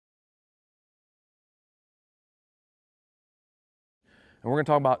And we're going to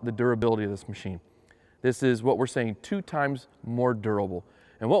talk about the durability of this machine. This is what we're saying 2 times more durable.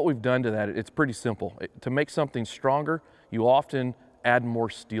 And what we've done to that, it's pretty simple. To make something stronger, you often add more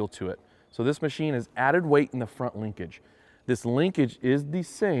steel to it. So this machine has added weight in the front linkage. This linkage is the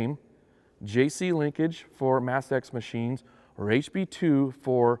same JC linkage for MassX machines or HB2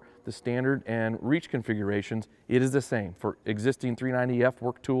 for the standard and reach configurations. It is the same for existing 390F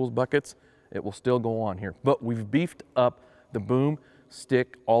work tools, buckets. It will still go on here, but we've beefed up the boom,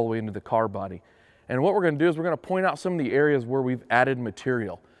 stick, all the way into the car body. And what we're going to do is we're going to point out some of the areas where we've added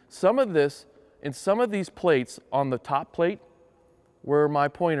material. Some of this, in some of these plates on the top plate, where my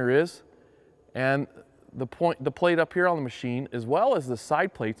pointer is, and the plate up here on the machine, as well as the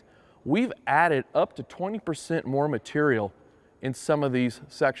side plates, we've added up to 20% more material in some of these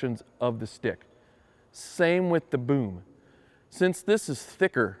sections of the stick. Same with the boom. Since this is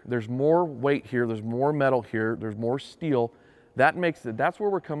thicker, there's more weight here, there's more metal here, there's more steel. That makes it, that's where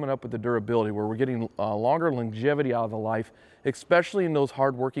we're coming up with the durability, where we're getting longer longevity out of the life, especially in those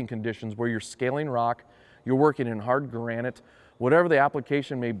hard working conditions where you're scaling rock, you're working in hard granite, whatever the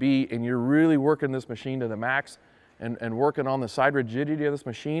application may be, and you're really working this machine to the max and working on the side rigidity of this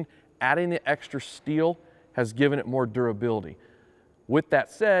machine. Adding the extra steel has given it more durability. With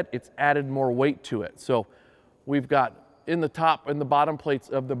that said, it's added more weight to it. So we've got in the top and the bottom plates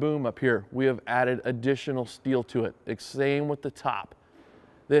of the boom up here, we have added additional steel to it. Same with the top.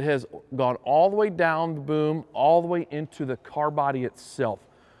 That has gone all the way down the boom, all the way into the car body itself.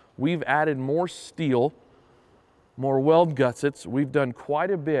 We've added more steel, more weld gussets. We've done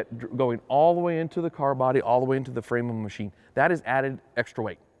quite a bit going all the way into the car body, all the way into the frame of the machine. That has added extra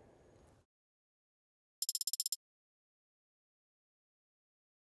weight.